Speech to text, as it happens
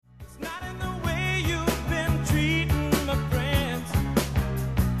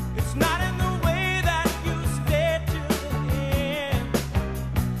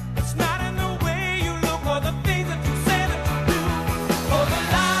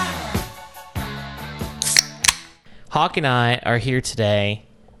Hawk and I are here today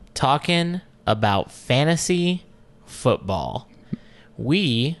talking about fantasy football.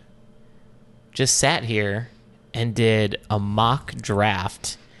 We just sat here and did a mock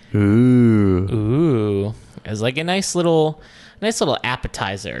draft. Ooh. It was like a nice little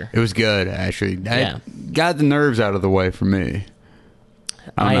appetizer. It was good, actually. Yeah. That got the nerves out of the way for me.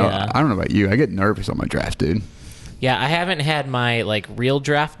 I don't know about you. I get nervous on my draft, dude. Yeah, I haven't had my real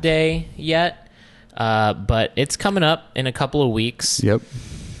draft day yet, but it's coming up in a couple of weeks. Yep.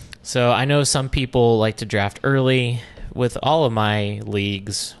 So I know some people like to draft early. With all of my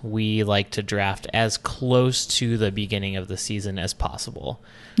leagues, we like to draft as close to the beginning of the season as possible.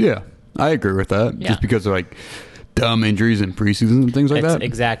 Yeah, I agree with that. Yeah. Just because of dumb injuries in preseason and things like that.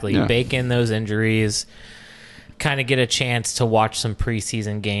 Exactly. Yeah. Bake in those injuries, kind of get a chance to watch some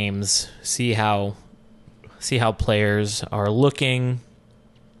preseason games, see how players are looking,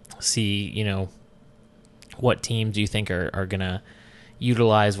 see, what teams you think are going to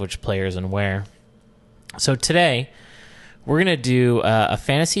utilize which players and where. So today, we're going to do a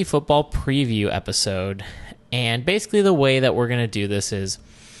fantasy football preview episode. And basically the way that we're going to do this is,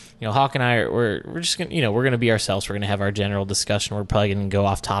 Hawk and I, we're just going to, we're going to be ourselves. We're going to have our general discussion. We're probably going to go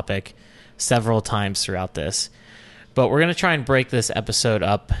off topic several times throughout this. But we're going to try and break this episode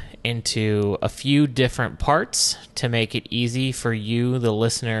up into a few different parts to make it easy for you, the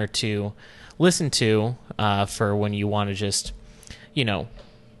listener, to listen to for when you want to just,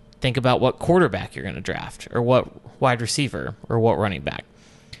 think about what quarterback you're going to draft or what wide receiver or what running back,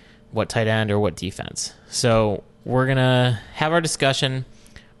 what tight end or what defense. So we're going to have our discussion.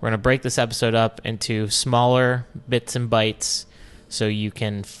 We're going to break this episode up into smaller bits and bytes so you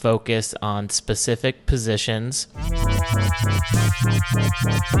can focus on specific positions.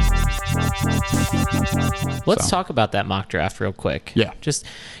 Let's talk about that mock draft real quick. Yeah. Just,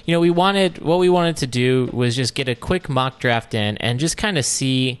 what we wanted to do was just get a quick mock draft in and just kind of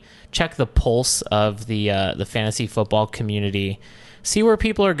check the pulse of the fantasy football community, see where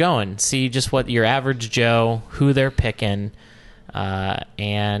people are going, see just what your average Joe, who they're picking,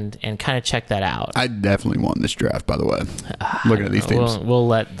 and kind of check that out. I definitely won this draft, by the way. Looking at these teams.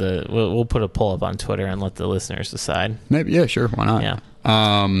 We'll put a poll up on Twitter and let the listeners decide. Maybe, yeah, sure, why not? Yeah.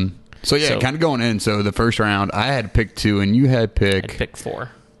 So kind of going in. So the first round, I had pick 2, and you had pick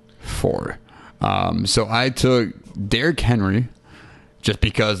 4. 4. So I took Derrick Henry, just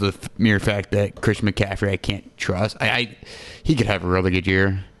because of the mere fact that Christian McCaffrey I can't trust. He could have a really good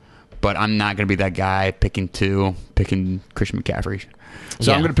year, but I'm not going to be that guy picking Christian McCaffrey.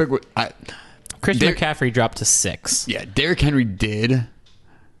 So I'm going to pick Christian McCaffrey dropped to 6. Yeah, Derrick Henry did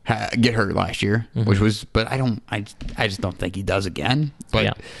get hurt last year, which was, but I just don't think he does again.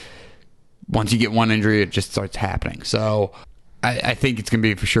 But once you get one injury, it just starts happening. So I think it's going to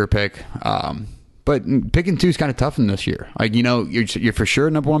be a for sure pick. But picking 2 is kind of tough in this year. You're for sure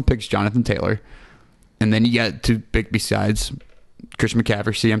number 1 pick's Jonathan Taylor, and then you got 2 pick besides Christian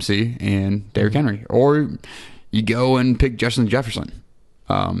McCaffrey, CMC, and Derrick Henry. Or you go and pick Justin Jefferson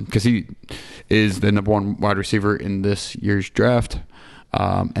because he is the number 1 wide receiver in this year's draft,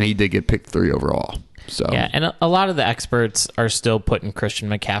 and he did get picked 3 overall. So yeah, and a lot of the experts are still putting Christian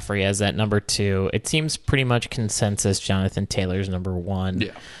McCaffrey as that number 2. It seems pretty much consensus Jonathan Taylor's number 1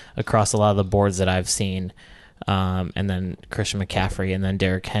 across a lot of the boards that I've seen. And then Christian McCaffrey, and then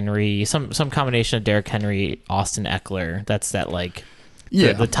Derrick Henry, some combination of Derrick Henry, Austin Eckler. That's that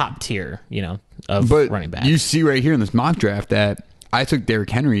the top tier, of running backs. You see right here in this mock draft that I took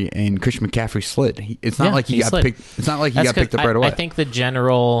Derrick Henry and Christian McCaffrey slid. It's not like he got picked. It's not like he got picked up right away. I think the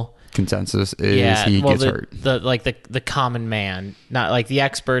general consensus is he gets hurt. The common man, not like the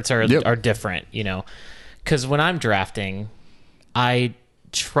experts are different, because when I'm drafting, I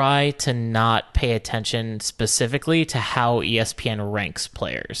try to not pay attention specifically to how ESPN ranks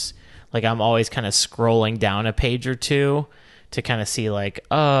players. I'm always kind of scrolling down a page or two to kind of see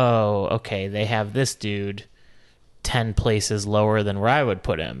oh, okay, they have this dude 10 places lower than where I would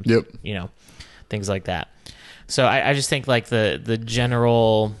put him. Yep. Things like that. So I just think the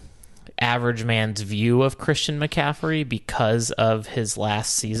general average man's view of Christian McCaffrey because of his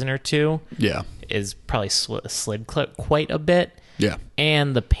last season or 2 is probably slid quite a bit. Yeah.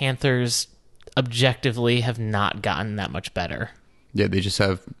 And the Panthers objectively have not gotten that much better. Yeah, they just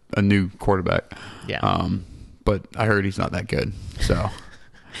have a new quarterback. Yeah. But I heard he's not that good. So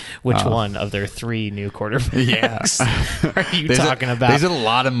Which one of their 3 new quarterbacks are you talking about? There's a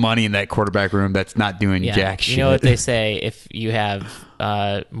lot of money in that quarterback room that's not doing jack shit. You know what they say, if you have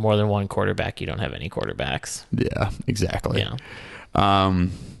more than 1 quarterback, you don't have any quarterbacks. Yeah, exactly. Yeah.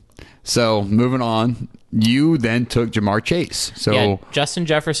 So moving on, you then took Jamar Chase. So Justin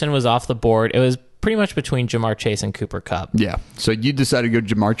Jefferson was off the board. It was pretty much between Jamar Chase and Cooper Kupp. Yeah. So you decided to go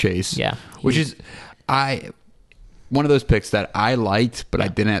Jamar Chase. Yeah. Which is one of those picks that I liked, but I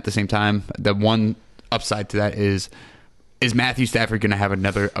didn't at the same time. The one upside to that is Matthew Stafford going to have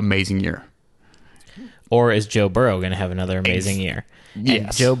another amazing year? Or is Joe Burrow going to have another amazing year? Yes.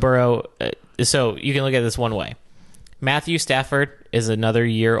 And Joe Burrow, so you can look at this one way. Matthew Stafford is another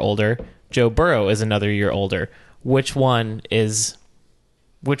year older. Joe Burrow is another year older. Which one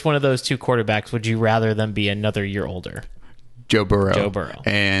of those two quarterbacks would you rather them be another year older? Joe Burrow. Joe Burrow.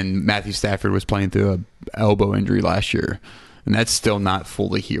 And Matthew Stafford was playing through an elbow injury last year, and that's still not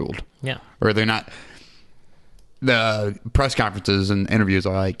fully healed. Yeah. Or they're not. The press conferences and interviews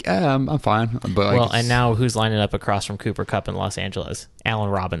are like, I'm fine. But Well, and now who's lining up across from Cooper Kupp in Los Angeles?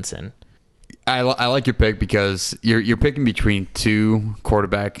 Allen Robinson. I like your pick because you're picking between two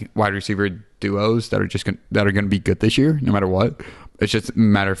quarterback wide receiver duos that are going to be good this year, no matter what. It's just a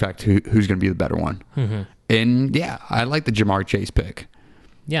matter of fact who's going to be the better one. Mm-hmm. And yeah, I like the Jamar Chase pick.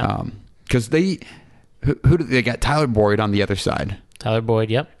 Yeah, because they got Tyler Boyd on the other side. Tyler Boyd,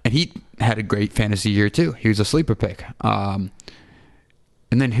 yep. And he had a great fantasy year too. He was a sleeper pick. And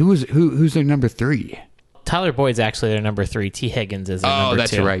then who's their number 3? Tyler Boyd's actually their number 3. T. Higgins is their number 2. Oh,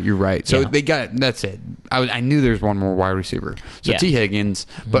 that's right. You're right. So Yeah. they got that's it. I knew there's one more wide receiver. So Yeah. T. Higgins,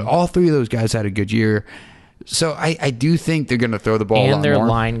 but all 3 of those guys had a good year. So I do think they're going to throw the ball a lot And their more.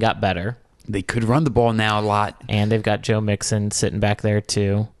 line got better. They could run the ball now a lot. And they've got Joe Mixon sitting back there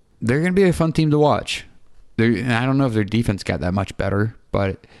too. They're going to be a fun team to watch. And I don't know if their defense got that much better,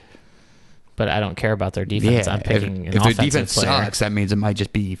 but I don't care about their defense. I'm picking an if their offensive defense player. sucks, that means it might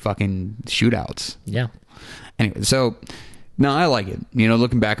just be fucking shootouts. Yeah. Anyway, so no, I like it.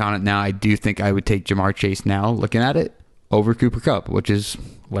 Looking back on it now, I do think I would take Jamar Chase now, looking at it, over Cooper Kupp, which is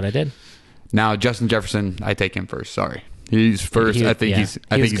What I did. now Justin Jefferson. I take him first. Sorry, he's first. I think he's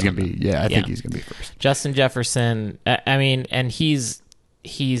going to be. Yeah, I think he's going to be first. Justin Jefferson. I mean, and he's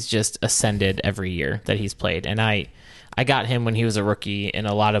just ascended every year that he's played, and I got him when he was a rookie in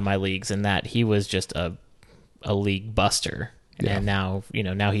a lot of my leagues, and that he was just a league buster. Yeah. And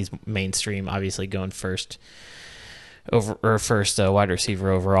now he's mainstream, obviously going first wide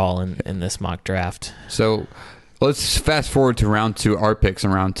receiver overall in this mock draft. So let's fast forward to round 2, our picks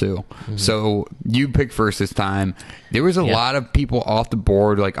in round 2. Mm-hmm. So you pick first this time. There was a lot of people off the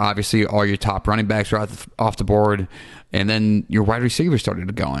board. Like obviously all your top running backs were off the board, and then your wide receivers started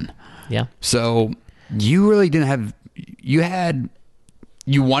to go in. Yeah. So you really didn't have. You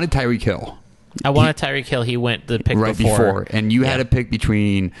wanted Tyreek Hill. I wanted Tyreek Hill. He went the pick right before, and you had a pick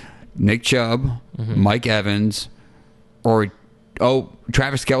between Nick Chubb, Mike Evans, or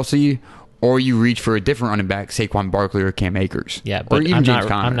Travis Kelce, or you reach for a different running back, Saquon Barkley or Cam Akers. Yeah, but or even James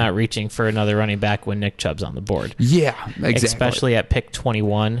Conner. I'm not reaching for another running back when Nick Chubb's on the board. Yeah, exactly. Especially at pick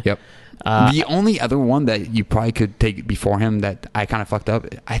 21. Yep. The only other one that you probably could take before him that I kind of fucked up,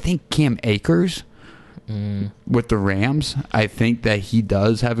 I think Cam Akers with the Rams. I think that he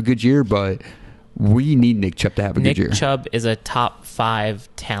does have a good year, but we need Nick Chubb to have a good year. Nick Chubb is a top 5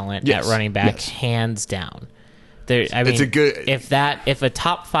 talent at running back, hands down. It's a good. If a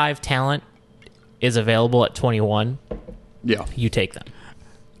top 5 talent is available at 21, you take them.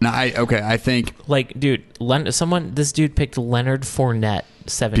 No, I think dude, this dude picked Leonard Fournette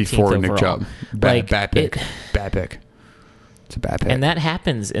 17th before overall. Nick Chubb. Bad pick. Bad pick. It's a bad pick. And that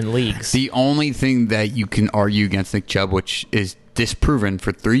happens in leagues. The only thing that you can argue against Nick Chubb, which is disproven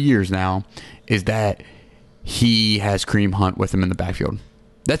for 3 years now, is that he has Kareem Hunt with him in the backfield.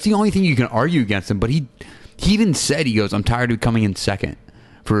 That's the only thing you can argue against him. But he even said, he goes, I'm tired of coming in second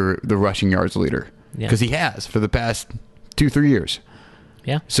for the rushing yards leader. Because he has for the past 2-3 years.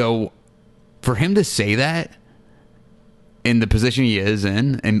 Yeah. So for him to say that in the position he is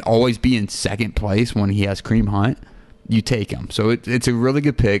in and always be in second place when he has Kareem Hunt, you take him. So it's a really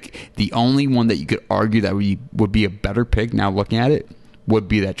good pick. The only one that you could argue that would be a better pick now looking at it would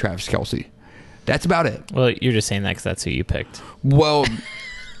be that Travis Kelce. That's about it. Well, you're just saying that because that's who you picked. Well,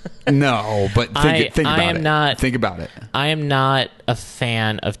 no, but think about it. Think about it. I am not a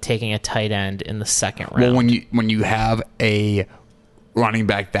fan of taking a tight end in the second round. Well, when you have a running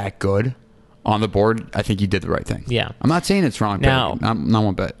back that good on the board, I think you did the right thing. Yeah. I'm not saying it's wrong. Now, not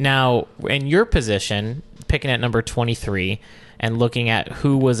one bit. Now, in your position, picking at number 23 and looking at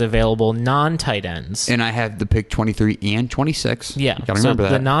who was available non-tight ends. And I have the pick 23 and 26. Yeah. You gotta remember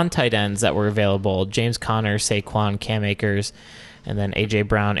that. The non-tight ends that were available, James Conner, Saquon, Cam Akers, and then A.J.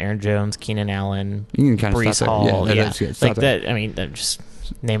 Brown, Aaron Jones, Keenan Allen, you can kind of Breece Hall. Yeah, that's good. Like that. I mean, I'm just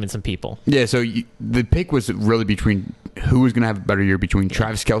naming some people. Yeah, so the pick was really between who was going to have a better year between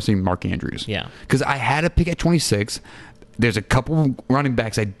Travis Kelce and Mark Andrews. Yeah. Because I had a pick at 26. There's a couple running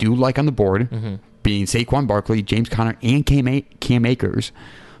backs I do like on the board, being Saquon Barkley, James Conner, and Cam Akers.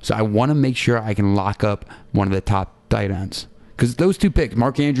 So I want to make sure I can lock up one of the top tight ends. Because those two picks,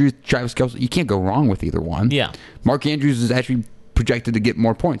 Mark Andrews, Travis Kelce, you can't go wrong with either one. Yeah. Mark Andrews is actually projected to get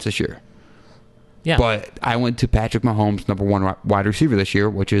more points this year. Yeah. But I went to Patrick Mahomes' number one wide receiver this year,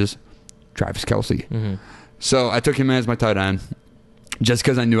 which is Travis Kelce. Mm-hmm. So I took him as my tight end just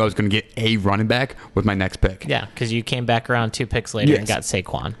because I knew I was going to get a running back with my next pick. Yeah, because you came back around 2 picks later and got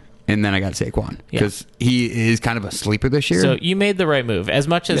Saquon. And then I got Saquon because he is kind of a sleeper this year. So you made the right move. As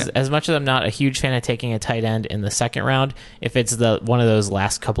much as I'm not a huge fan of taking a tight end in the second round, if it's one of those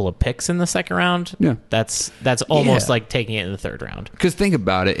last couple of picks in the second round, that's almost like taking it in the third round. Because think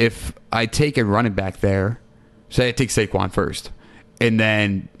about it, if I take a running back there, say I take Saquon first, and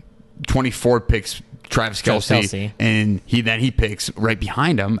then 24 picks Travis Kelce, and he picks right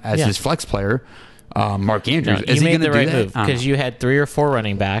behind him as his flex player. Mark Andrews. No, you made the right move because you had 3 or 4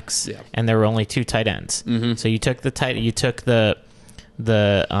 running backs, and there were only 2 tight ends. Mm-hmm. So you took the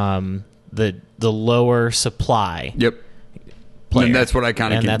lower supply. Yep. Player. And that's what I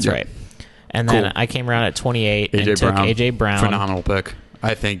kind of. And that's right. And then I came around at 28 and took AJ Brown. Phenomenal pick.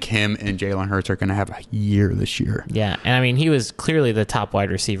 I think him and Jalen Hurts are going to have a year this year. Yeah, and I mean he was clearly the top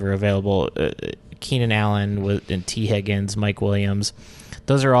wide receiver available. Keenan Allen and T. Higgins, Mike Williams,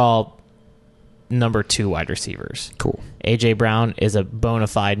 those are all number 2 wide receivers. Cool. AJ Brown is a bona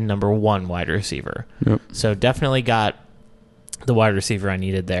fide number 1 wide receiver. Yep. So definitely got the wide receiver I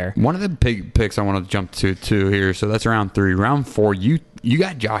needed there. One of the big picks I want to jump to here. So that's round 3. Round 4, you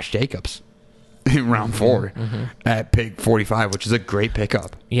got Josh Jacobs in round 4 at pick 45, which is a great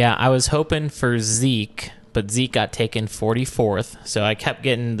pickup. Yeah, I was hoping for Zeke, but Zeke got taken 44th. So I kept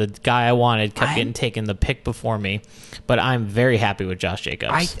getting the guy I wanted, getting taken the pick before me. But I'm very happy with Josh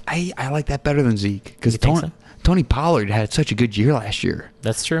Jacobs. I like that better than Zeke because so? Tony Pollard had such a good year last year.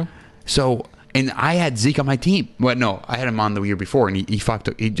 That's true. So, and I had Zeke on my team. Well, no, I had him on the year before, and he fucked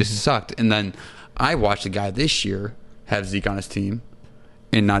up. He just sucked. And then I watched a guy this year have Zeke on his team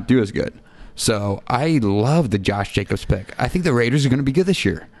and not do as good. So I love the Josh Jacobs pick. I think the Raiders are going to be good this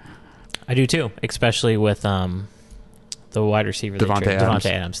year. I do too, especially with the wide receiver Devontae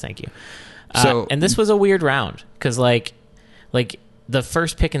Adams. Thank you. And this was a weird round because like the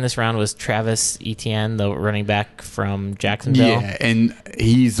first pick in this round was Travis Etienne, the running back from Jacksonville. Yeah, and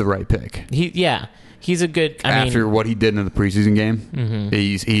he's the right pick. He's a good. After what he did in the preseason game,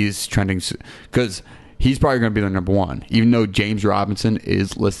 he's trending because he's probably going to be the number 1, even though James Robinson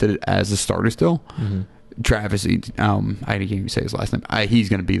is listed as a starter still. Travis, I can't even say his last name. He's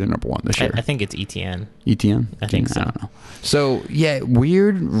going to be the number 1 this year. I think it's Etienne. Etienne? I think so. I don't know. So, yeah,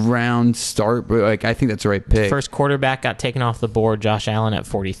 weird round start, but I think that's the right pick. First quarterback got taken off the board, Josh Allen at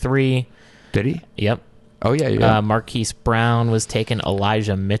 43. Did he? Yep. Oh, yeah. Marquise Brown was taken,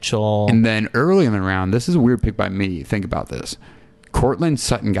 Elijah Mitchell. And then early in the round, this is a weird pick by me. Think about this. Cortland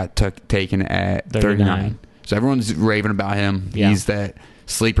Sutton got taken at 39. So everyone's raving about him. Yeah. He's that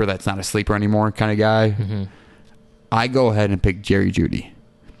sleeper that's not a sleeper anymore kind of guy. I go ahead and pick Jerry Jeudy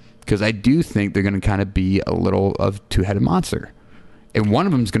because I do think they're going to kind of be a little of two-headed monster. And one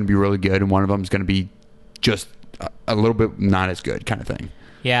of them is going to be really good and one of them is going to be just a little bit not as good kind of thing.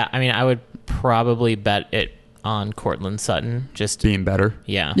 Yeah, I mean, I would probably bet it on Cortland Sutton. Just being better?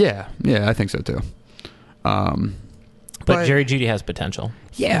 Yeah. Yeah, I think so too. But Jerry Jeudy has potential.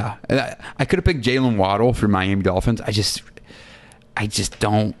 Yeah. I could have picked Jalen Waddle for Miami Dolphins. I just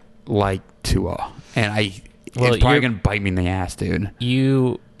don't like Tua. And it's probably going to bite me in the ass, dude.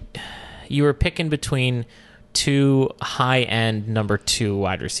 You were picking between 2 high-end number 2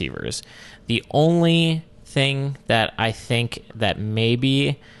 wide receivers. The only thing that I think that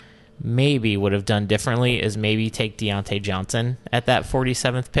maybe would have done differently is maybe take Deontay Johnson at that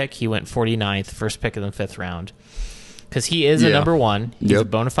 47th pick. He went 49th, first pick of the 5th round. Because he is a number 1. He's a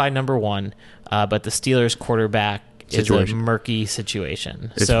bona fide number 1. But the Steelers quarterback is a murky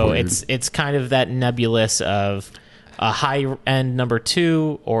situation. It's kind of that nebulous of a high-end number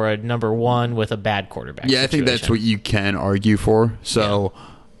 2 or a number 1 with a bad quarterback situation. I think that's what you can argue for. So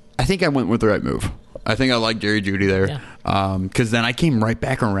I think I went with the right move. I think I like Jerry Jeudy there. Because then I came right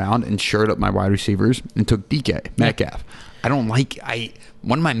back around and shored up my wide receivers and took DK Metcalf. I don't like...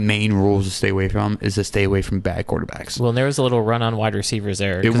 One of my main rules to stay away from is to stay away from bad quarterbacks. Well, there was a little run on wide receivers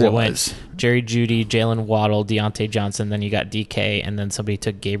there. It went Jerry Jeudy, Jalen Waddle, Deontay Johnson, then you got DK, and then somebody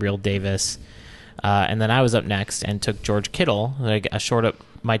took Gabriel Davis. And then I was up next and took George Kittle. I shored up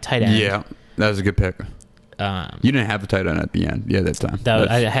my tight end. Yeah, that was a good pick. You didn't have a tight end at the end. Yeah, that time.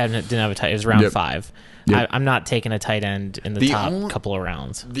 I didn't have a tight end. It was round 5. Yep. I'm not taking a tight end in the top couple of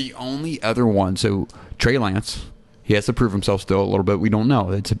rounds. The only other one, so Trey Lance... He has to prove himself still a little bit. We don't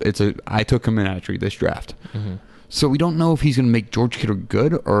know. I took him in actually this draft. Mm-hmm. So we don't know if he's going to make George Kittle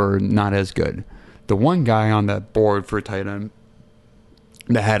good or not as good. The one guy on that board for a tight end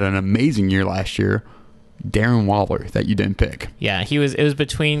that had an amazing year last year, Darren Waller, that you didn't pick. Yeah, it was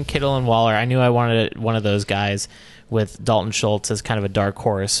between Kittle and Waller. I knew I wanted one of those guys with Dalton Schultz as kind of a dark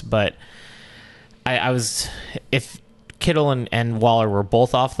horse, but I was, if Kittle and Waller were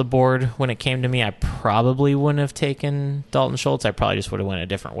both off the board when it came to me, I probably wouldn't have taken Dalton Schultz. I probably just would have went a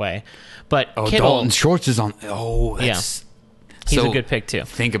different way. But Kittle, Dalton Schultz is on. Oh, that's, he's a good pick too.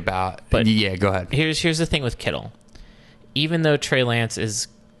 Think about. But yeah, go ahead. Here's the thing with Kittle. Even though Trey Lance is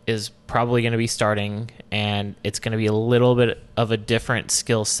probably going to be starting, and it's going to be a little bit of a different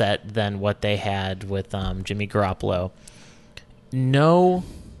skill set than what they had with Jimmy Garoppolo, no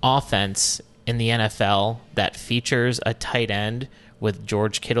offense in the NFL that features a tight end with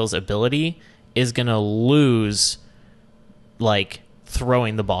George Kittle's ability is going to lose, like,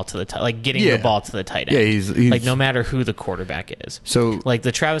 throwing the ball to the like getting the ball to the tight end. Yeah, he's like, no matter who the quarterback is. So like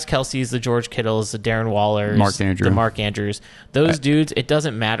the Travis Kelce's, the George Kittles, the Darren Wallers, the Mark Andrews, those dudes, it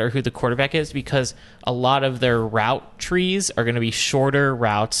doesn't matter who the quarterback is because a lot of their route trees are going to be shorter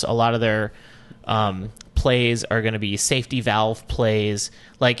routes. A lot of their plays are going to be safety valve plays.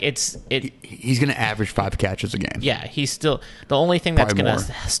 Like he's going to average 5 catches a game. Yeah, he's still the only thing that's going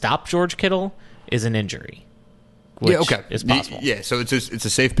to stop George Kittle is an injury. Which is possible. Yeah, so it's a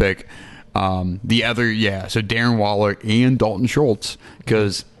safe pick. The other, so Darren Waller and Dalton Schultz,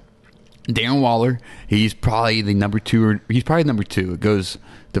 because Darren Waller, he's probably number 2. It goes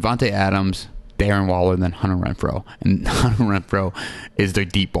Devontae Adams, Darren Waller, then Hunter Renfrow, and Hunter Renfrow is their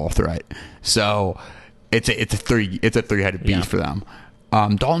deep ball threat. So it's a three-headed beast for them.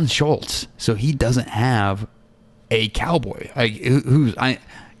 Dalton Schultz, so he doesn't have a cowboy.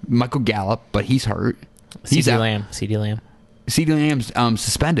 Michael Gallup, but he's hurt. CeeDee Lamb. CeeDee Lamb's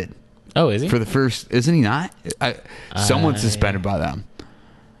suspended. Oh, is he? For the first, isn't he not? Someone's suspended by them.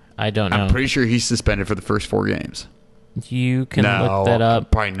 I don't know. I'm pretty sure he's suspended for the first 4 games. You can look that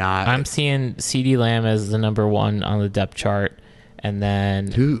up. Probably not. I'm seeing CeeDee Lamb as the number 1 on the depth chart, and then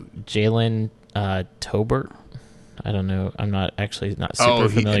Jalen Tolbert. I don't know. I'm not super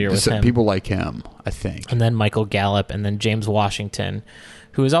familiar with him. People like him, I think. And then Michael Gallup, and then James Washington,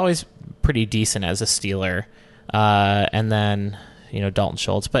 who is always pretty decent as a Steeler. And then, Dalton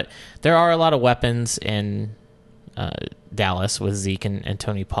Schultz. But there are a lot of weapons in Dallas with Zeke and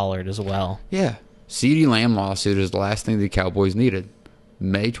Tony Pollard as well. Yeah. CeeDee Lamb lawsuit is the last thing the Cowboys needed.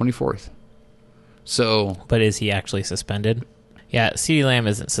 May 24th. So, but is he actually suspended? Yeah, CeeDee Lamb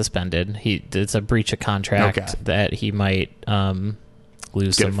isn't suspended. It's a breach of contract that he might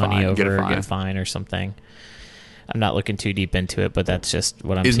lose some money over, get a fine or something. I'm not looking too deep into it, but that's just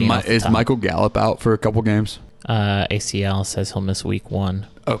what I'm seeing. Is Michael Gallup out for a couple games? ACL says he'll miss week 1.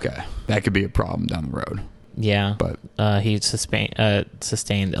 Okay, that could be a problem down the road. Yeah, but he sustained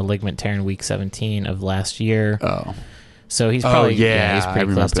a ligament tear in week 17 of last year. Oh, so he's probably he's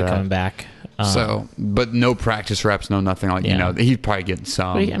pretty close to coming back. But no practice reps, no nothing he's probably getting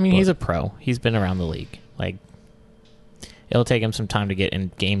some. He's a pro. He's been around the league. Like, it'll take him some time to get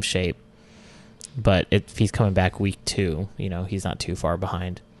in game shape. But if he's coming back week 2, he's not too far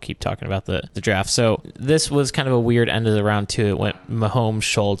behind. Keep talking about the draft. So this was kind of a weird end of the round 2. It went Mahomes,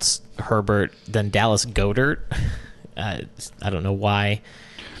 Schultz, Herbert, then Dallas Goedert. I don't know why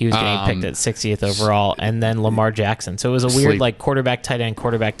he was getting picked at 60th overall, and then Lamar Jackson. So it was a weird quarterback, tight end,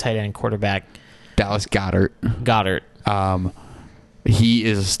 quarterback, tight end, quarterback. Dallas Goedert. He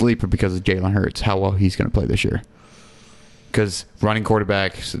is a sleeper because of Jalen Hurts, how well he's going to play this year. Because running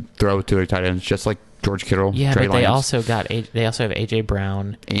quarterbacks throw to a tight end, just like George Kittle. Yeah, Trey but they Lance. also have AJ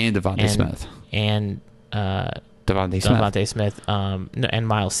Brown and Devontae Smith and Devontae Smith and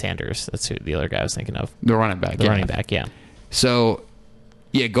Miles Sanders. That's who the other guy I was thinking of. The running back. Running back. Yeah. So,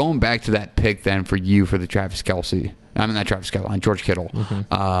 going back to that pick then for you for the Travis Kelce. I mean, not Travis Kelce, George Kittle.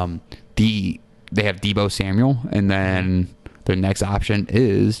 Mm-hmm. They have Deebo Samuel, and then their next option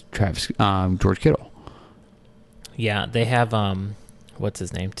is George Kittle. Yeah, they have what's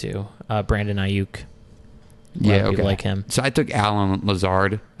his name too? Brandon Ayuk. Yeah, okay. Like him. So I took Alan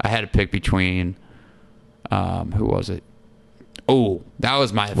Lazard. I had to pick between who was it? Oh, that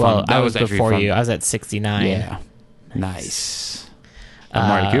was my fun. Well, that I was before fun. you. I was at 69. Yeah. Nice.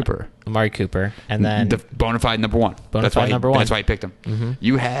 Amari Cooper. And then the bona fide number 1. That's why I picked him. Mm-hmm.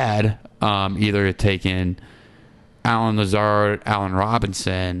 You had either taken Alan Lazard, Allen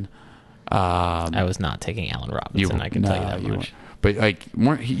Robinson. I was not taking Allen Robinson. I can tell you that much. But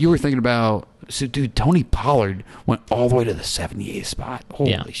you were thinking about? So, dude, Tony Pollard went all the way to the 78th spot.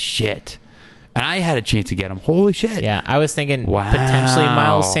 Holy shit! And I had a chance to get him. Holy shit. Yeah, I was thinking potentially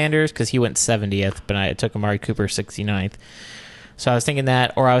Miles Sanders because he went 70th, but I took Amari Cooper 69th. So I was thinking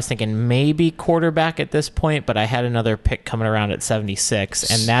that, or I was thinking maybe quarterback at this point, but I had another pick coming around at 76,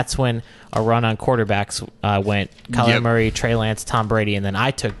 and that's when a run on quarterbacks went Kyler Murray, Trey Lance, Tom Brady, and then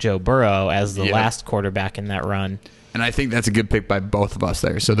I took Joe Burrow as the last quarterback in that run. And I think that's a good pick by both of us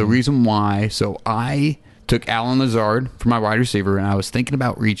there. So the reason why, I took Allen Lazard for my wide receiver, and I was thinking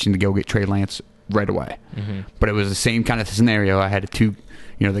about reaching to go get Trey Lance right away. But it was the same kind of scenario. I had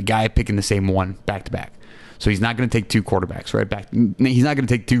the guy picking the same one back to back. So he's not going to take two quarterbacks right back. He's not going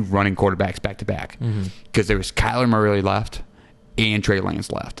to take two running quarterbacks back to back because there was Kyler Murray left and Trey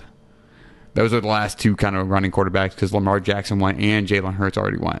Lance left. Those are the last two kind of running quarterbacks because Lamar Jackson went and Jalen Hurts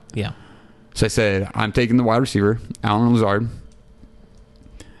already went. Yeah. So I said, I'm taking the wide receiver, Allen Lazard,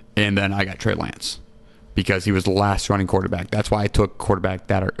 and then I got Trey Lance because he was the last running quarterback. That's why I took quarterback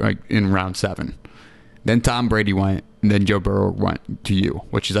in round 7. Then Tom Brady went, and then Joe Burrow went to you,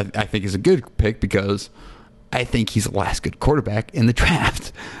 which is I think is a good pick because I think he's the last good quarterback in the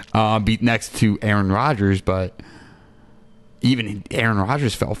draft. Beat next to Aaron Rodgers, but even Aaron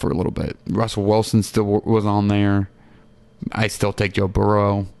Rodgers fell for a little bit. Russell Wilson still was on there. I still take Joe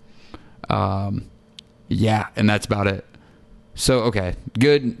Burrow. And that's about it. So, okay,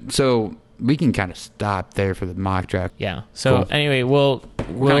 good. So we can kind of stop there for the mock draft. Yeah. So anyway, we'll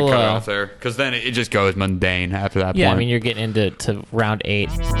kind of cut off there because then it just goes mundane after that point. Yeah, I mean, you're getting into round 8.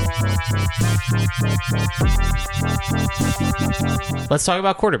 Let's talk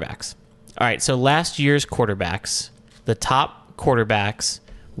about quarterbacks. All right, so last year's quarterbacks, the top quarterbacks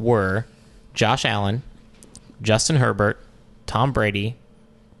were Josh Allen, Justin Herbert, Tom Brady,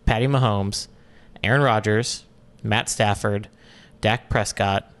 Patty Mahomes, Aaron Rodgers, Matt Stafford, Dak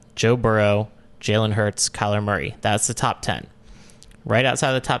Prescott, Joe Burrow, Jalen Hurts, Kyler Murray. That's the top 10. Right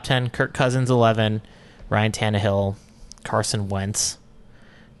outside the top 10, Kirk Cousins 11, Ryan Tannehill, Carson Wentz,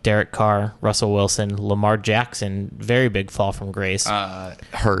 Derek Carr, Russell Wilson, Lamar Jackson, very big fall from grace.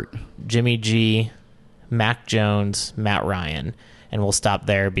 Hurt. Jimmy G, Mac Jones, Matt Ryan. And we'll stop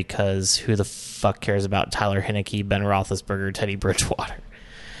there because who the fuck cares about Tyler Heineke, Ben Roethlisberger, Teddy Bridgewater?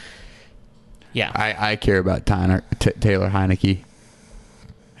 Yeah. I care about Taylor Heineke.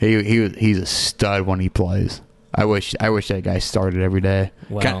 He's a stud when he plays. I wish that guy started every day.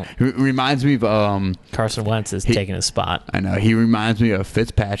 Well, reminds me of Carson Wentz is taking his spot. I know he reminds me of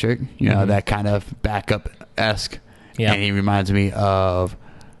Fitzpatrick. That kind of backup-esque. Yeah. And he reminds me of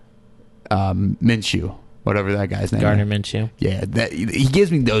Minshew, whatever that guy's name. Gardner Minshew. Yeah, he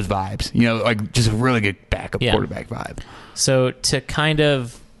gives me those vibes. Like just a really good backup quarterback vibe. So to kind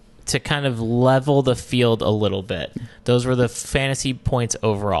of level the field a little bit, those were the fantasy points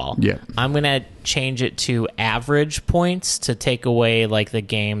overall. Yeah. I'm going to change it to average points to take away like the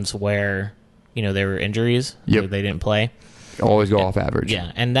games where, there were injuries. Yep. Where they didn't play. Always go off average.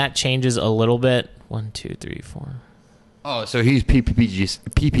 Yeah. And that changes a little bit. 1, 2, 3, 4. Oh, so he's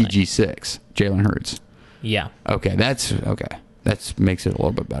PPG 6, Jalen Hurts. Yeah. Okay. That makes it a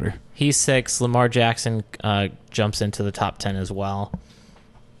little bit better. He's 6. Lamar Jackson jumps into the top 10 as well.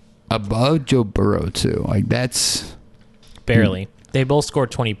 Above Joe Burrow, too. Like, that's... Barely. They both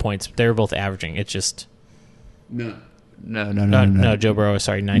scored 20 points. They were both averaging. It's just... No, Joe Burrow,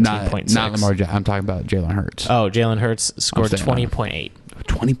 sorry, 19.6. Not Lamar Jackson. I'm talking about Jalen Hurts. Oh, Jalen Hurts scored 20.8.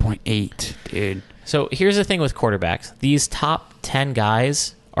 20.8, dude. So here's the thing with quarterbacks. These top 10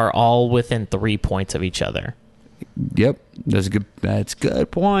 guys are all within 3 points of each other. Yep. That's a good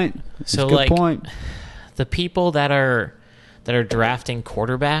point. Point. The people that are drafting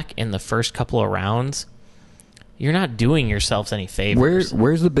quarterback in the first couple of rounds, you're not doing yourselves any favors.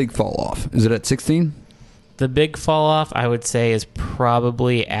 Where's the big fall off? Is it at 16? The big fall off, I would say, is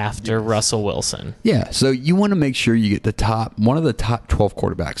probably after Russell Wilson. Yeah, so you want to make sure you get one of the top 12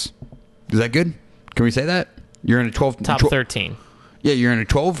 quarterbacks. Is that good? Can we say that? You're in a 12... Top 13. Yeah, you're in a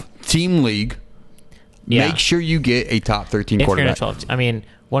 12-team league. Yeah. Make sure you get a top 13 quarterback. If you're in a 12... I mean...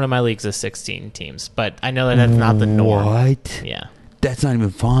 One of my leagues is 16 teams, but I know that's not the norm. What? Yeah. That's not even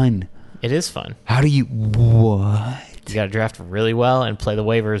fun. It is fun. How do you... What? You got to draft really well and play the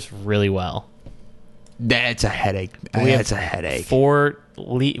waivers really well. That's a headache. That's a headache. 4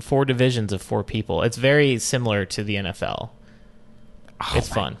 divisions of 4 people. It's very similar to the NFL. It's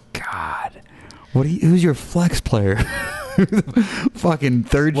fun. God. Who's your flex player? Fucking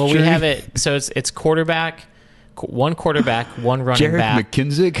third Well, string? we have it. So it's quarterback... 1 quarterback, 1 running back,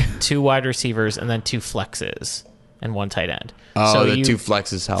 McKinsick? 2 wide receivers, and then 2 flexes and 1 tight end. Oh, so the 2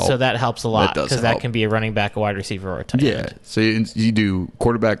 flexes help. So that helps a lot because that can be a running back, a wide receiver, or a tight end. Yeah. So you do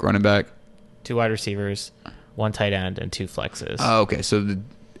quarterback, running back, 2 wide receivers, 1 tight end, and 2 flexes. Oh, okay. So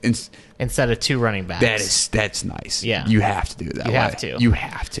instead of 2 running backs. That's nice. Yeah. You have to do it that way. You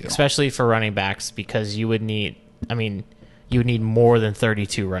have to. Especially for running backs, because you would need more than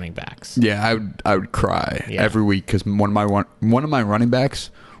 32 running backs. Yeah, I would cry every week because one of my running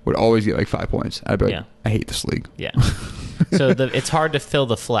backs would always get like 5 points. I'd be like, I hate this league. Yeah. So it's hard to fill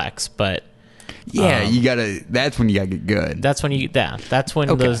the flex, but you gotta. That's when you gotta get good. That's when That's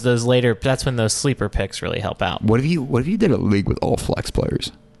when those later. That's when those sleeper picks really help out. What if you did a league with all flex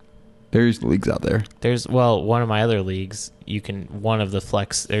players? There's leagues out there. One of my other leagues.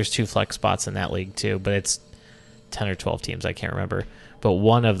 There's 2 flex spots in that league too, but it's 10 or 12 teams. I can't remember. But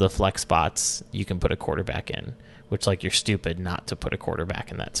one of the flex spots you can put a quarterback in, which like you're stupid not to put a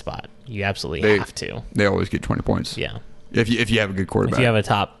quarterback in that spot. You absolutely have to. They always get 20 points. Yeah. If you have a good quarterback. If you have a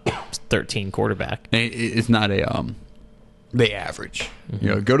top 13 quarterback. It's not they average. Mm-hmm.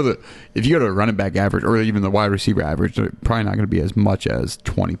 If you go to a running back average or even the wide receiver average, they're probably not going to be as much as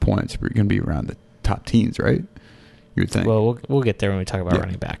 20 points. But you're going to be around the top teens, right? You would think. Well, we'll get there when we talk about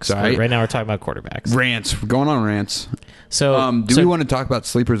running backs. So right now we're talking about quarterbacks. Rants. We're going on rants. So do we want to talk about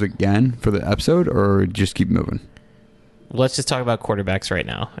sleepers again for the episode or just keep moving? Let's just talk about quarterbacks right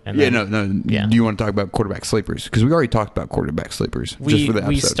now. And no. Yeah. Do you want to talk about quarterback sleepers? Because we already talked about quarterback sleepers just for the episode.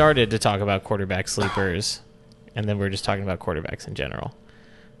 We started to talk about quarterback sleepers, and then we're just talking about quarterbacks in general.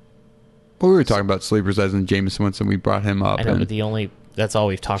 Well, we were talking about sleepers as in Jameis Winston. We brought him up. I know, but that's all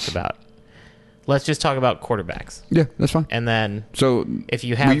we've talked about. Let's just talk about quarterbacks. Yeah, that's fine. And then, if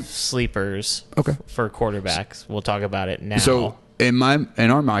you have sleepers for quarterbacks, we'll talk about it now. So in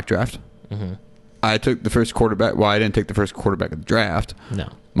our mock draft, I took the first quarterback. Well, I didn't take the first quarterback of the draft. No.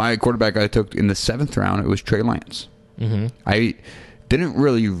 My quarterback I took in the 7th round, it was Trey Lance. Mm-hmm. I didn't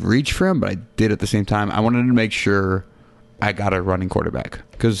really reach for him, but I did at the same time. I wanted to make sure I got a running quarterback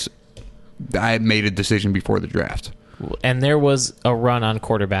because I made a decision before the draft. And there was a run on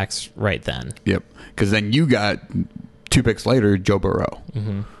quarterbacks right then. Yep. Because then you got 2 picks later, Joe Burrow.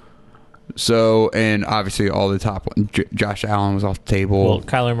 Mm-hmm. So, and obviously all the top ones. Josh Allen was off the table. Well,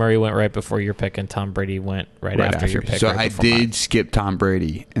 Kyler Murray went right before your pick, and Tom Brady went right after your pick. So I did skip Tom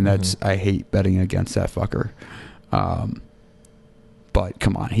Brady, and that's I hate betting against that fucker. But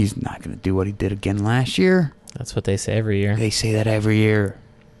come on, he's not going to do what he did again last year. That's what they say every year. They say that every year.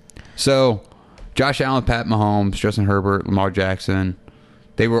 So, Josh Allen, Pat Mahomes, Justin Herbert, Lamar Jackson,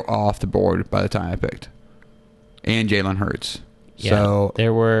 they were off the board by the time I picked. And Jalen Hurts. Yeah,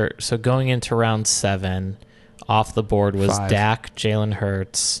 so going into round 7, off the board was 5. Dak, Jalen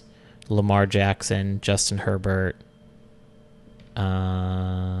Hurts, Lamar Jackson, Justin Herbert,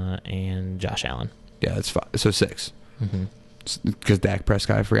 and Josh Allen. Yeah, that's 5. So 6. Because Dak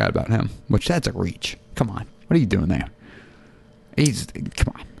Prescott, I forgot about him, which that's a reach. Come on. What are you doing there?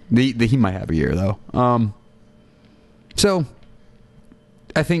 Come on. He might have a year, though. So,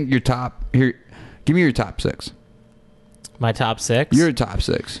 I think your top... Here, give me your top 6. My top 6? Your top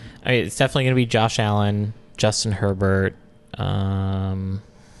 6. It's definitely going to be Josh Allen, Justin Herbert,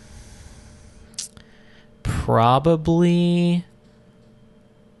 probably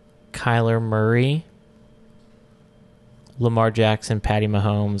Kyler Murray, Lamar Jackson, Patty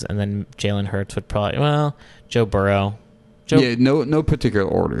Mahomes, and then Jalen Hurts would probably... Joe Burrow. No particular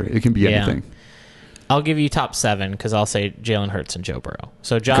order. It can be anything. I'll give you top 7 because I'll say Jalen Hurts and Joe Burrow.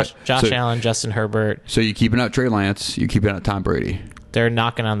 So Josh Allen, Justin Herbert. So you keeping out Trey Lance, you keeping out Tom Brady. They're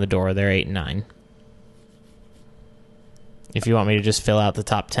knocking on the door. They're 8 and 9. If you want me to just fill out the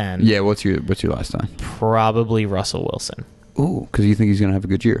top 10. Yeah, what's your last time? Probably Russell Wilson. Ooh, because you think he's going to have a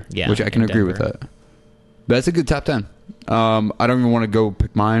good year. Yeah, which I can agree with that. That's a good top 10. I don't even want to go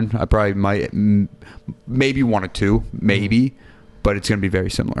pick mine. I probably might, maybe 1 or 2, maybe, but it's going to be very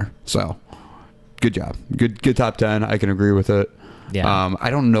similar. So, good job. Good top 10. I can agree with it. Yeah. I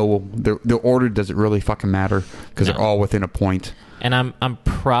don't know. The order doesn't really fucking matter because they're all within a point. And I'm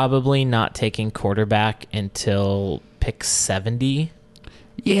probably not taking quarterback until pick 70.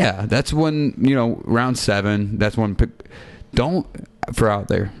 Yeah, that's when, round 7, that's when for out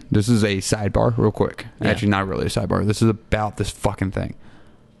there, this is a sidebar real quick. Yeah. Actually, not really a sidebar. This is about this fucking thing.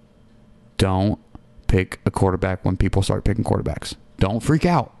 Don't pick a quarterback when people start picking quarterbacks. Don't freak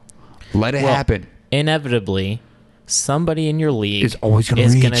out. Let it happen. Inevitably, somebody in your league is always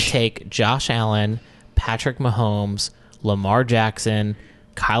going to take Josh Allen, Patrick Mahomes, Lamar Jackson,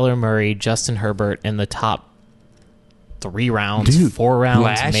 Kyler Murray, Justin Herbert in the top 3 rounds, 4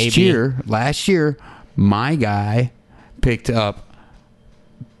 rounds, maybe. Last year, my guy picked up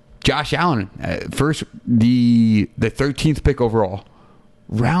Josh Allen first, the 13th pick overall.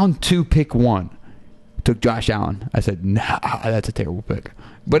 Round 2, pick 1. Took Josh Allen. I said, nah, that's a terrible pick.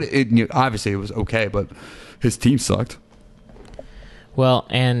 But obviously it was okay, but his team sucked. Well,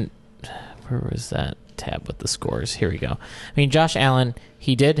 and where was that tab with the scores? Here we go. I mean, Josh Allen,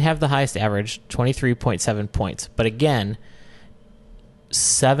 he did have the highest average, 23.7 points. But again,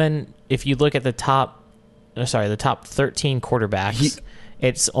 if you look at the top 13 quarterbacks,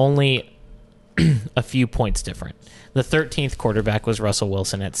 it's only a few points different. The 13th quarterback was Russell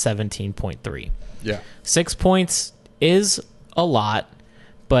Wilson at 17.3. Yeah. 6 points is a lot,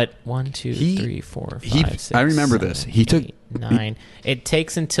 but 1, 2, 3, 4, 5, 6. I remember 7, this. He took 9. It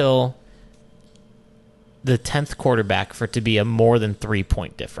takes until the 10th quarterback for it to be a more than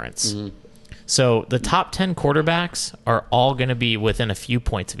 3-point difference. Mm-hmm. So the top 10 quarterbacks are all going to be within a few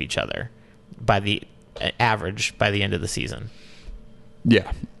points of each other by the average by the end of the season.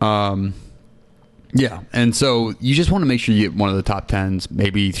 Yeah. Yeah. And so you just want to make sure you get one of the top 10s,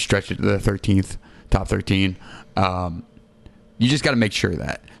 maybe stretch it to the 13th, top 13. You just got to make sure of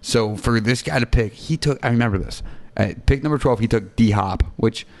that. So for this guy to pick, I remember this. At pick number 12, he took D-Hop,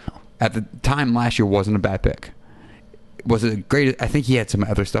 which at the time last year wasn't a bad pick. Was it great? I think he had some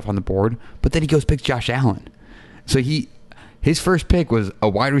other stuff on the board, but then he goes pick Josh Allen. So his first pick was a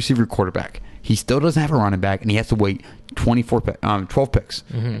wide receiver quarterback. He still doesn't have a running back, and he has to wait 12 picks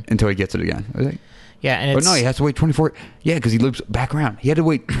until he gets it again. Yeah, and he has to wait 24. Yeah, because he loops back around. He had to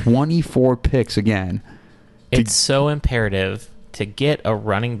wait 24 picks again. It's so imperative to get a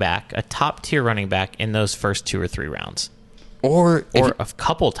running back, a top-tier running back in those first 2 or 3 rounds. Or a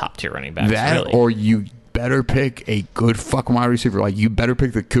couple top-tier running backs, really. Or you better pick a good fucking wide receiver. Like, you better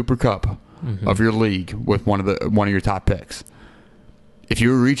pick the Cooper Kupp of your league with one of your top picks. If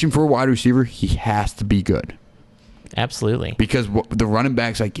you're reaching for a wide receiver, he has to be good. Absolutely. Because the running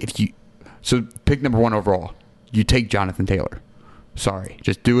backs, so pick number 1 overall. You take Jonathan Taylor. Sorry.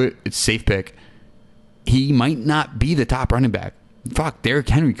 Just do it. It's a safe pick. He might not be the top running back. Fuck, Derrick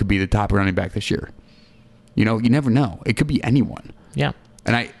Henry could be the top running back this year. You never know. It could be anyone. Yeah.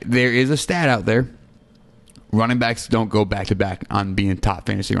 And there is a stat out there. Running backs don't go back-to-back on being top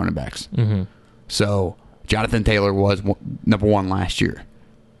fantasy running backs. Mm-hmm. So Jonathan Taylor was number 1 last year.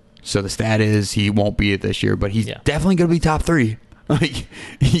 So the stat is he won't be it this year, but he's definitely going to be top 3. Like,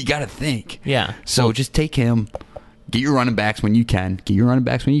 you got to think. Yeah. So just take him. Get your running backs when you can.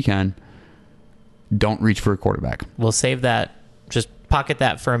 Don't reach for a quarterback. We'll save that. Just pocket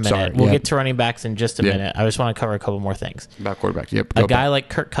that for a minute. Sorry, we'll get to running backs in just a minute. I just want to cover a couple more things. About quarterbacks, yep. A guy like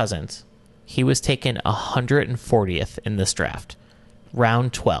Kirk Cousins, he was taken 140th in this draft,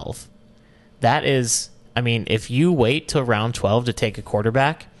 round 12. That is, if you wait till round 12 to take a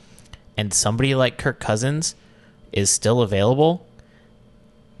quarterback and somebody like Kirk Cousins is still available,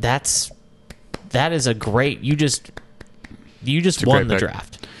 that is a great, you just won the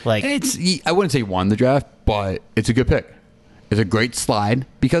draft. Like, I wouldn't say won the draft, but it's a good pick. It's a great slide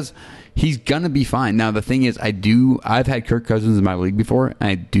because he's gonna be fine. Now the thing is, I've had Kirk Cousins in my league before, and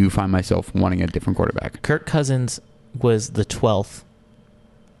I do find myself wanting a different quarterback. Kirk Cousins was the 12th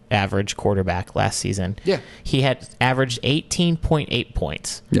average quarterback last season. Yeah. He had averaged 18.8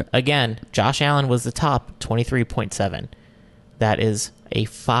 points. Yeah. Again, Josh Allen was the top, 23.7. That is a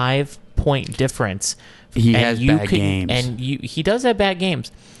 5-point difference. He has bad games. And he does have bad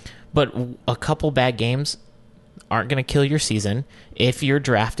games. But a couple bad games aren't going to kill your season if you're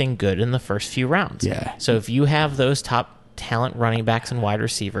drafting good in the first few rounds. Yeah. So if you have those top talent running backs and wide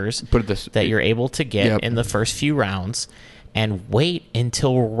receivers that you're able to get in the first few rounds and wait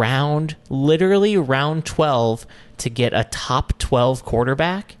until literally round 12 to get a top 12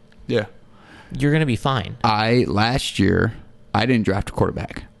 quarterback, you're going to be fine. Last year, I didn't draft a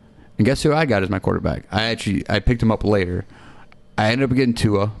quarterback. And guess who I got as my quarterback? I picked him up later. I ended up getting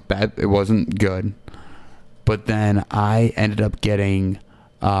Tua. Bad. It wasn't good. But then I ended up getting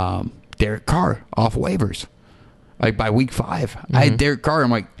Derek Carr off waivers. Like by week 5. Mm-hmm. I had Derek Carr.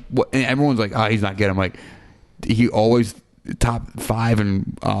 I'm like, what? And everyone's like, oh, he's not good. I'm like, he always top 5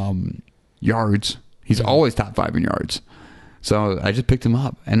 in yards. He's always top 5 in yards. So I just picked him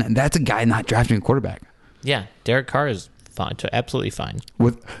up. And that's a guy not drafting a quarterback. Yeah, Derek Carr is fine, absolutely fine.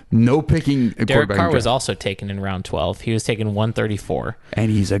 With no picking a Derek Carr was also taken in round 12. He was taken 134.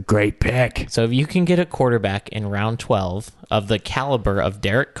 And he's a great pick. So if you can get a quarterback in round 12 of the caliber of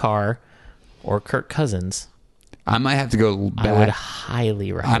Derek Carr or Kirk Cousins, I might have to go back. I would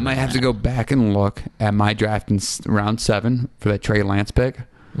highly recommend I might have to go back and look at my draft in round 7 for that Trey Lance pick.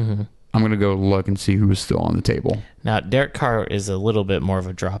 Mm-hmm. I'm going to go look and see who's still on the table. Now, Derek Carr is a little bit more of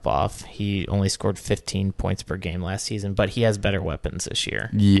a drop-off. He only scored 15 points per game last season, but he has better weapons this year.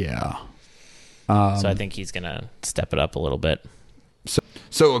 Yeah. So I think he's going to step it up a little bit.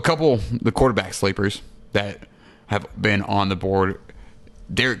 So a couple the quarterback sleepers that have been on the board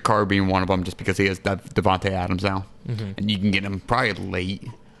Derek Carr being one of them, just because he has Devontae Adams now, and you can get him probably late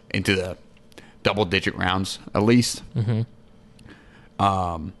into the double-digit rounds at least. You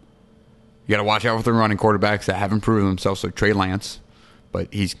got to watch out with the running quarterbacks that haven't proven themselves. So Trey Lance,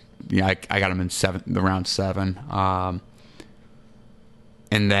 but he's I got him in round 7.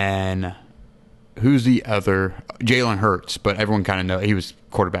 And then who's the other? Jalen Hurts, but everyone kind of knows he was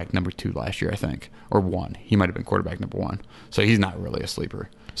quarterback number 2 last year, I think, or 1. He might have been quarterback number 1, so he's not really a sleeper.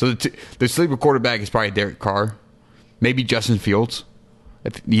 So the sleeper quarterback is probably Derek Carr, maybe Justin Fields.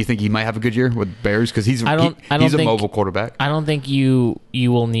 Do you think he might have a good year with Bears? Because he's a mobile quarterback. I don't think you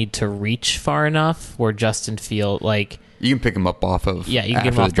will need to reach far enough where Justin Fields, like, you can pick him up off of you can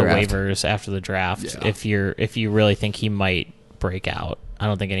get him off the waivers after the draft if you really think he might break out. I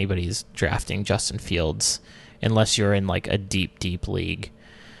don't think anybody's drafting Justin Fields unless you're in like a deep league.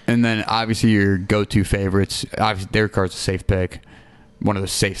 And then obviously your go-to favorites. Obviously Derek Carr's a safe pick, one of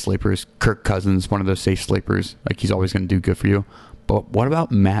those safe sleepers. Kirk Cousins, one of those safe sleepers. Like, he's always going to do good for you. But what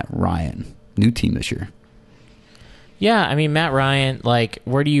about Matt Ryan? New team this year. Yeah, I mean, Matt Ryan, like,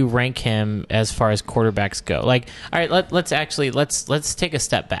 where do you rank him as far as quarterbacks go? Like, all right, let's take a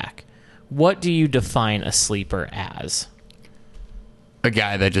step back. What do you define a sleeper as? A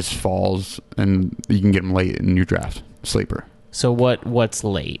guy that just falls and you can get him late in your draft. Sleeper. So what's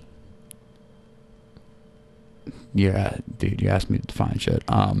late? Yeah, dude, you asked me to define shit.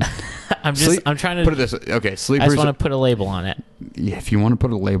 I'm trying to put it this way. Okay, sleepers. I just want to put a label on it. Yeah, if you want to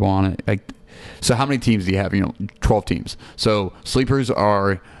put a label on it, like, so how many teams do you have? 12 teams. So sleepers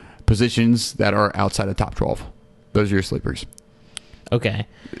are positions that are outside of top 12. Those are your sleepers. Okay.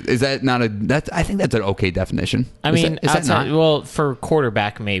 Is that not I think that's an okay definition. I mean, outside, well, for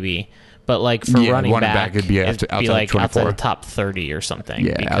quarterback maybe, but like for running back, it'd be outside like 24. outside the top 30 or something.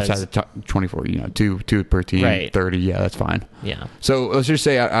 Yeah, outside the top 24. Two per team, right. 30. Yeah, that's fine. Yeah. So let's just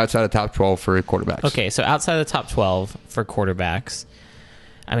say outside the top 12 for quarterbacks. Okay, so outside the top 12 for quarterbacks,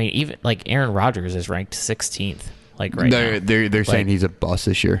 I mean, even like Aaron Rodgers is ranked 16th. Like right now, they're saying he's a bust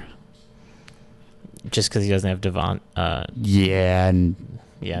this year. Just because he doesn't have Devontae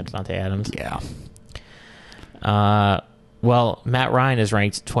Adams. Yeah. Well, Matt Ryan is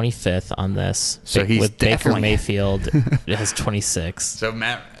ranked 25th on this. So he's with Baker Mayfield has 26. So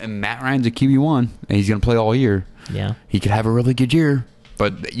Matt Ryan's a QB1, and he's going to play all year. Yeah. He could have a really good year,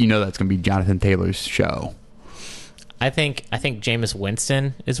 but that's going to be Jonathan Taylor's show. I think Jameis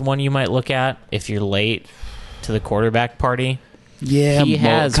Winston is one you might look at if you're late to the quarterback party. Yeah, he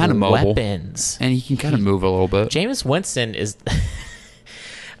has kind of weapons, and he can kind of move a little bit. Jameis Winston is.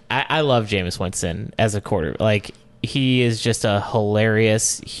 I love Jameis Winston as a quarterback. Like, he is just a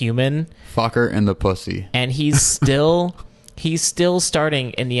hilarious human. Fucker and the pussy, and he's still starting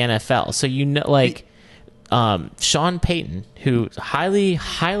in the NFL. So Sean Payton, who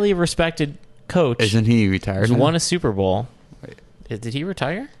highly respected coach, isn't he retired? Who's won a Super Bowl. Wait. Did he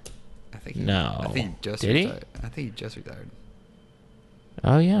retire? I think no. I think he just did retired. I think he just retired.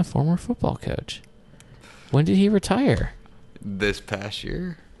 Oh yeah, former football coach. When did he retire? This past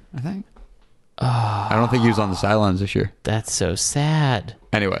year, I think. I don't think he was on the sidelines this year. That's so sad.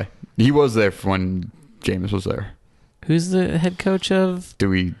 Anyway, he was there when Jameis was there. Who's the head coach of? Do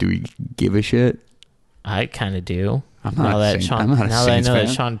we give a shit? I kind of do. I'm not that I know that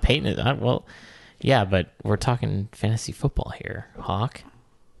Sean Payton is. Well, yeah, but we're talking fantasy football here, Hawk.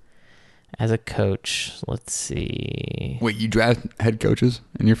 As a coach, let's see. Wait, you draft head coaches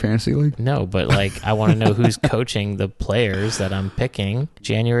in your fantasy league? No, but like I want to know who's coaching the players that I'm picking.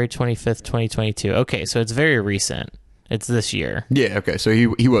 January 25th, 2022. Okay, so it's very recent. It's this year. Yeah, okay. So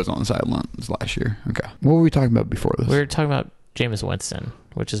he was on the sidelines last year. Okay. What were we talking about before this? We were talking about Jameis Winston,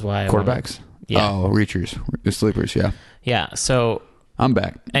 which is why quarterbacks. Oh, reachers, the sleepers, yeah. Yeah, so I'm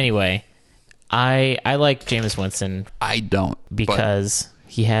back. Anyway, I like Jameis Winston. I don't because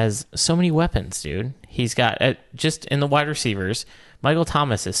he has so many weapons, dude. He's got just in the wide receivers. Michael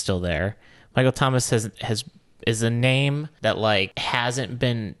Thomas is still there. Michael Thomas is a name that like hasn't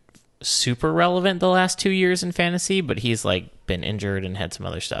been super relevant the last 2 years in fantasy, but he's like been injured and had some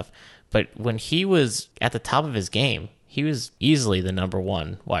other stuff. But when he was at the top of his game, he was easily the number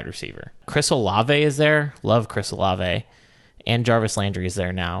 1 wide receiver. Chris Olave is there. Love Chris Olave. And Jarvis Landry is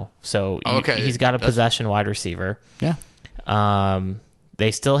there now. So he's got a possession wide receiver. Yeah.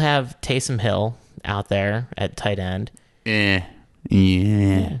 They still have Taysom Hill out there at tight end. Yeah.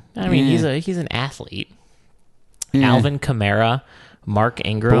 I mean, he's an athlete. Yeah. Alvin Kamara, Mark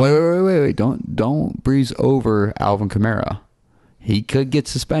Ingram. But wait. Don't breeze over Alvin Kamara. He could get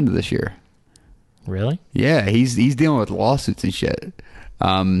suspended this year. Really? Yeah, he's dealing with lawsuits and shit.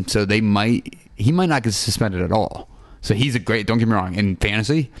 So he might not get suspended at all. So he's a great, don't get me wrong, in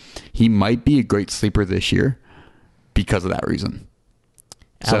fantasy, he might be a great sleeper this year because of that reason.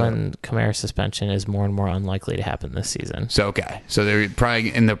 Alvin Kamara's suspension is more and more unlikely to happen this season. So, okay. So they're probably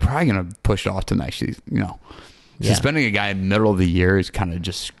going to push it off to next season. Suspending a guy in the middle of the year is kind of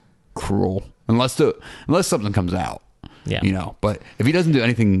just cruel unless something comes out. Yeah. But if he doesn't do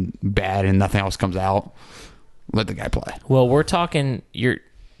anything bad and nothing else comes out, let the guy play. Well, we're talking,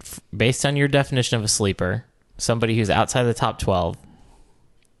 based on your definition of a sleeper, somebody who's outside the top 12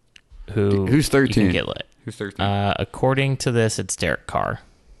 who's 13? You can get lit. Who's 13? According to this, it's Derek Carr.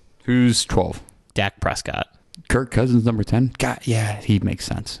 Who's 12? Dak Prescott. Kirk Cousins, number 10? God, yeah, he makes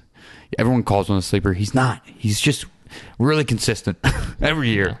sense. Everyone calls him a sleeper. He's not. He's just really consistent every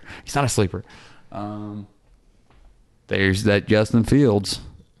year. Yeah. He's not a sleeper. There's that Justin Fields.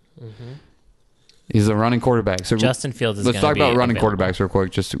 Mm-hmm. He's a running quarterback. So Justin Fields is. Let's talk about running available.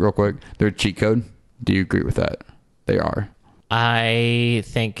 Quarterbacks real quick. They're a cheat code. Do you agree with that? They are. I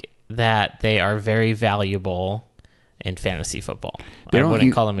think that they are very valuable in fantasy football. I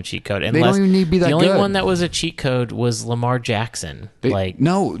wouldn't call them a cheat code. They don't even need to be that good. The only one that was a cheat code was Lamar Jackson. Whoa.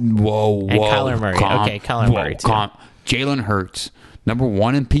 And Kyler Murray. Kyler Murray too. Jalen Hurts, number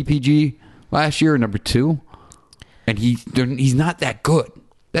 1 in PPG last year, number 2, and he's not that good.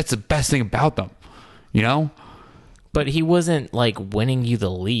 That's the best thing about them, But he wasn't like winning you the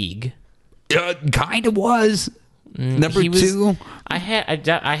league. Kind of was. Number 2. I had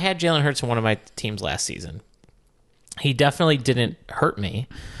Jalen Hurts in one of my teams last season. He definitely didn't hurt me,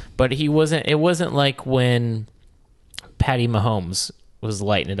 but he wasn't. It wasn't like when Patty Mahomes was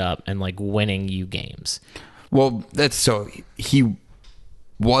lighting it up and like winning you games. Well, he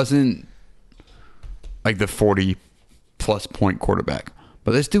wasn't like the 40-plus point quarterback,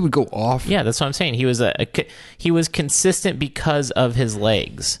 but this dude would go off. Yeah, that's what I'm saying. He was consistent because of his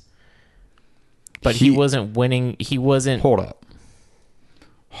legs, but he wasn't winning. He wasn't. Hold up.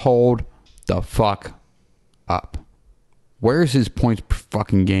 Hold the fuck up. Where's his points per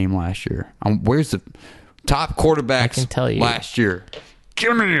fucking game last year? Where's the top quarterbacks I can tell you. last year?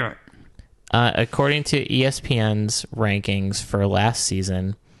 Give me it. According to ESPN's rankings for last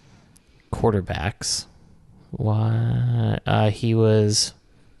season, quarterbacks, he was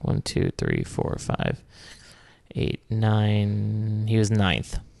 1, 2, 3, 4, 5, 8, 9. He was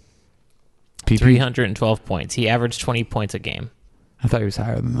 9th. 312 points. He averaged 20 points a game. I thought he was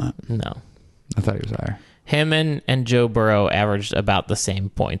higher than that. No. I thought he was higher. Him and Joe Burrow averaged about the same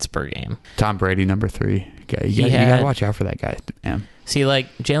points per game. Tom Brady, number 3. Okay, you got to watch out for that guy, man. See,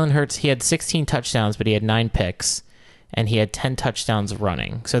 like Jalen Hurts, he had 16 touchdowns, but he had 9 picks, and he had 10 touchdowns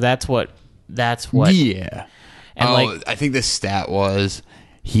running. So that's what. Yeah. And I think the stat was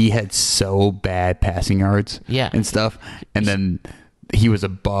he had so bad passing yards. Yeah. And stuff, and then he was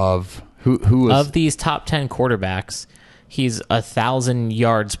above who was of these top 10 quarterbacks. He's 1,000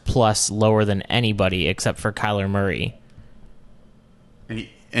 yards plus lower than anybody except for Kyler Murray.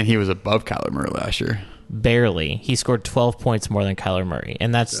 And he was above Kyler Murray last year. Barely. He scored 12 points more than Kyler Murray.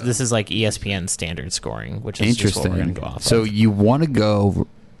 And this is like ESPN standard scoring, which is just what we're going to go off So of. you want to go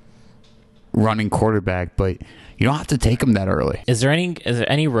running quarterback, but you don't have to take him that early. Is there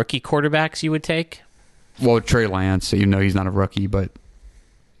any rookie quarterbacks you would take? Well, Trey Lance, even though he's not a rookie, but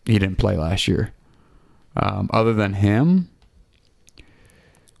he didn't play last year. Other than him,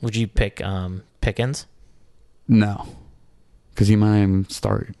 would you pick Pickens? No, because he might even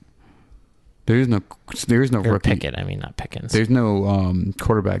start. There's no or rookie. Pickett, I mean not Pickens. There's no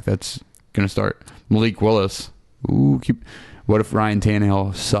quarterback that's gonna start. Malik Willis. What if Ryan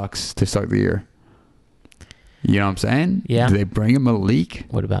Tannehill sucks to start the year? You know what I'm saying? Yeah. Do they bring him Malik?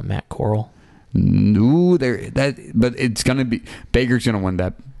 What about Matt Corral? No, but it's gonna be Baker's gonna win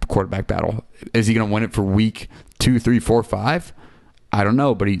that quarterback battle. Is he gonna win it for week 2, 3, 4, 5? I don't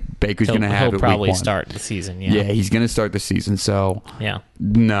know, but Baker's gonna have it. He'll probably week 1. start the season. Yeah, he's gonna start the season. So yeah,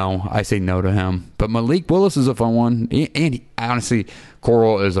 no, I say no to him. But Malik Willis is a fun one, and honestly,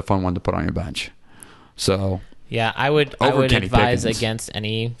 Corral is a fun one to put on your bench. So yeah, I would advise against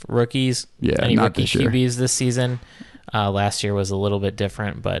any rookies. Yeah, any not rookie this year. QBs this season. Last year was a little bit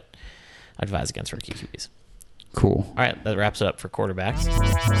different, but I'd advise against rookie QBs. Cool. All right, that wraps it up for quarterbacks.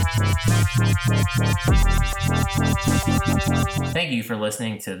 Thank you for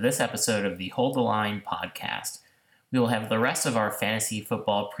listening to this episode of the Hold the Line podcast. We will have the rest of our fantasy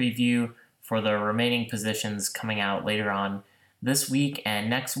football preview for the remaining positions coming out later on this week and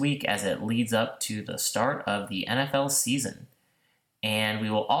next week as it leads up to the start of the NFL season. And we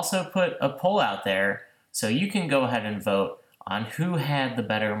will also put a poll out there so you can go ahead and vote on who had the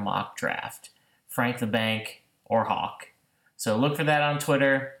better mock draft, Frank the Bank or Hawk. So look for that on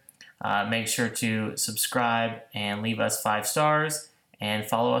Twitter. Make sure to subscribe and leave us 5 stars and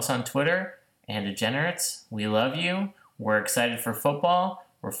follow us on Twitter. And Degenerates, we love you. We're excited for football.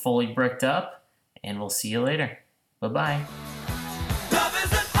 We're fully bricked up, and we'll see you later. Bye-bye.